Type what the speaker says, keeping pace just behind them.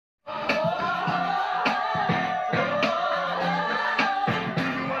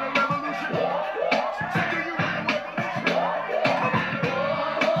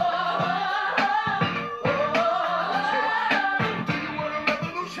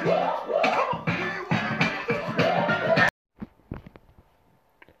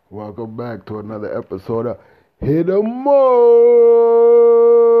Welcome back to another episode of Hit 'em Up,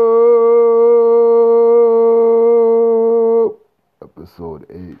 episode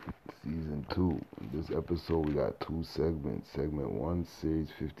 8, season 2. In this episode, we got two segments. Segment 1, series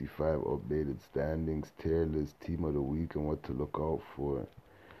 55, updated standings, tier list, team of the week, and what to look out for.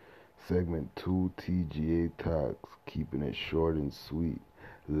 Segment 2, TGA talks, keeping it short and sweet.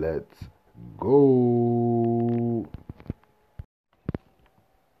 Let's go.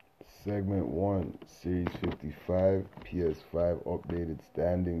 Segment 1, Series 55, PS5, updated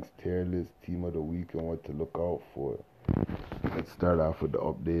standings, tier list, team of the week, and what to look out for. Let's start off with the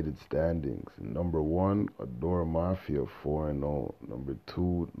updated standings. Number 1, Adora Mafia, 4-0. Number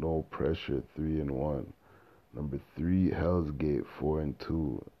 2, No Pressure, 3-1. Number 3, Hell's Gate,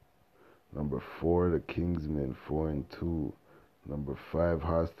 4-2. Number 4, The Kingsmen, 4-2. Number 5,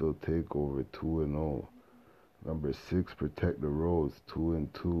 Hostile Takeover, 2-0. Number 6, Protect the Rose,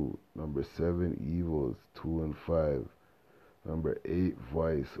 2-2. Number 7, Evils, 2-5. Number 8,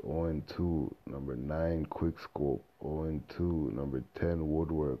 Vice, 0-2. Number 9, Quickscope, 0-2. Number 10,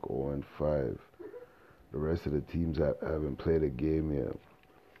 Woodwork, 0-5. The rest of the teams haven't played a game yet.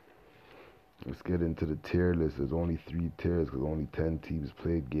 Let's get into the tier list. There's only 3 tiers because only 10 teams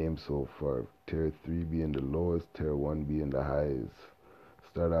played games so far. Tier 3 being the lowest, Tier 1 being the highest.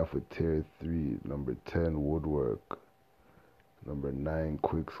 Start off with Tier 3, number 10, Woodwork, number 9,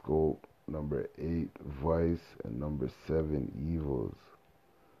 Quickscope, number 8, Vice, and number 7, Evils.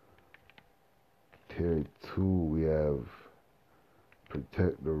 Tier 2, we have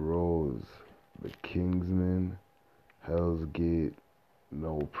Protect the Rose, The Kingsmen, Hell's Gate,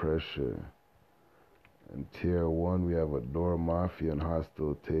 No Pressure. And Tier 1, we have Adora Mafia and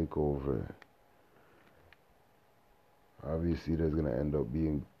Hostile Takeover. Obviously, there's going to end up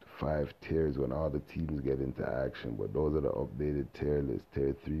being 5 tiers when all the teams get into action, but those are the updated tier lists.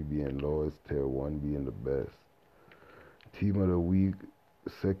 Tier 3 being lowest, Tier 1 being the best. Team of the week,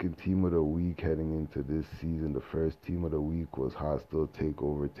 second team of the week heading into this season. The first team of the week was Hostile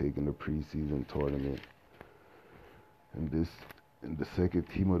Takeover, taking the preseason tournament. And the second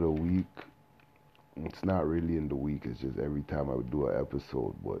team of the week, it's not really in the week, it's just every time I would do an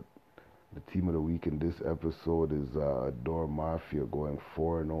episode, but the team of the week in this episode is Adora Mafia, going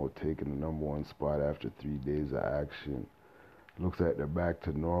 4-0, taking the number 1 spot after 3 days of action. Looks like they're back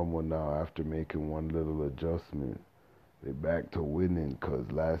to normal now after making one little adjustment. They're back to winning because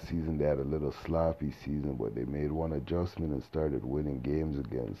last season they had a little sloppy season, but they made one adjustment and started winning games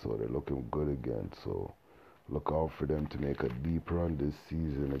again, so they're looking good again. So look out for them to make a deep run this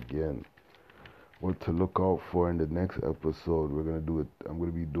season again. What to look out for in the next episode, I'm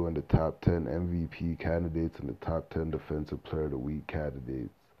gonna be doing the top 10 MVP candidates and the top 10 defensive player of the week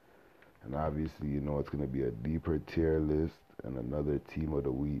candidates. And obviously, it's gonna be a deeper tier list and another team of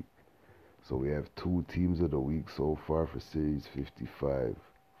the week. So we have 2 teams of the week so far for Series 55.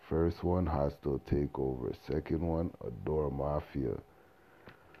 First one, Hostile Takeover. Second one, Adora Mafia.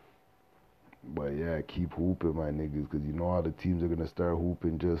 But yeah, keep hooping, my niggas, because all the teams are going to start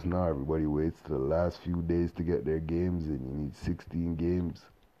hooping just now. Everybody waits to the last few days to get their games in. You need 16 games.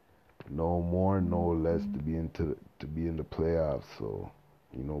 No more, no less to be in the playoffs. So,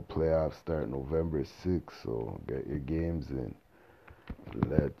 playoffs start November 6th, so get your games in.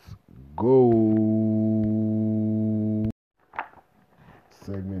 Let's go.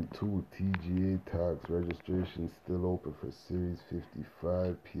 Segment 2, TGA talks. Registration still open for Series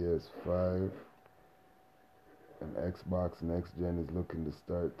 55, PS5, and Xbox Next Gen is looking to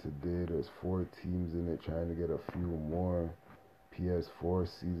start today. There's 4 teams in it trying to get a few more. PS4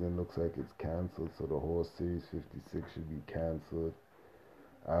 season looks like it's canceled, so the whole Series 56 should be canceled.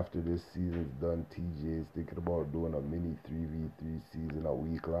 After this season's done, TGA is thinking about doing a mini 3v3 season, a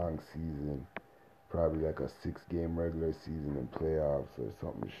week-long season. Probably like a 6-game regular season and playoffs or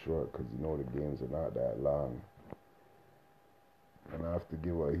something short, because the games are not that long. And I have to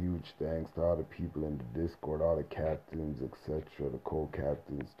give a huge thanks to all the people in the Discord, all the captains, etc., the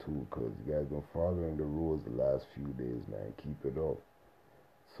co-captains too, because you guys been following the rules the last few days, man. Keep it up.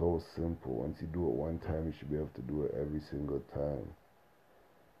 So simple. Once you do it one time, you should be able to do it every single time.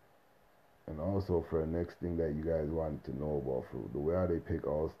 And also for the next thing that you guys wanted to know about, for the way how they pick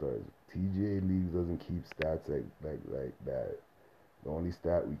All-Stars, TGA Leagues doesn't keep stats like that. The only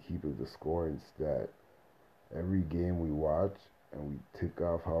stat we keep is the scoring stat. Every game we watch, and we tick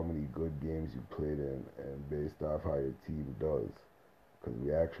off how many good games you played in, and based off how your team does. Because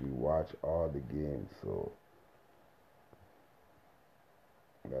we actually watch all the games, so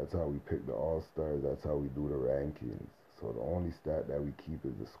that's how we pick the All-Stars, that's how we do the rankings. So the only stat that we keep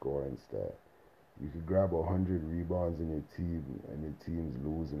is the scoring stat. You could grab 100 rebounds in your team and your team's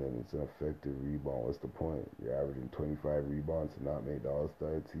losing and it's an effective rebound. What's the point? You're averaging 25 rebounds to not make the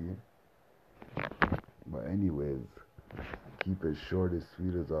All-Star team. But anyways, keep it short and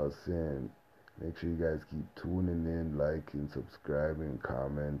sweet as I was saying. Make sure you guys keep tuning in, liking, subscribing,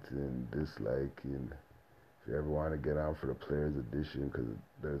 commenting, disliking. If you ever want to get on for the Players Edition, because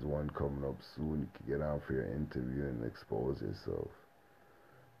there's one coming up soon, you can get on for your interview and expose yourself.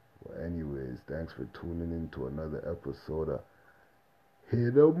 Well, anyways, thanks for tuning in to another episode of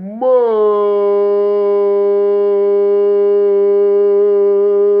Hit 'em Up.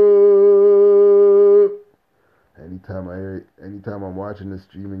 Anytime I'm watching the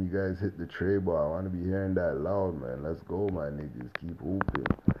stream and you guys hit the tray bar, I want to be hearing that loud, man. Let's go, my niggas. Keep hooping.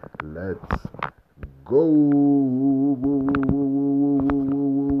 Let's go.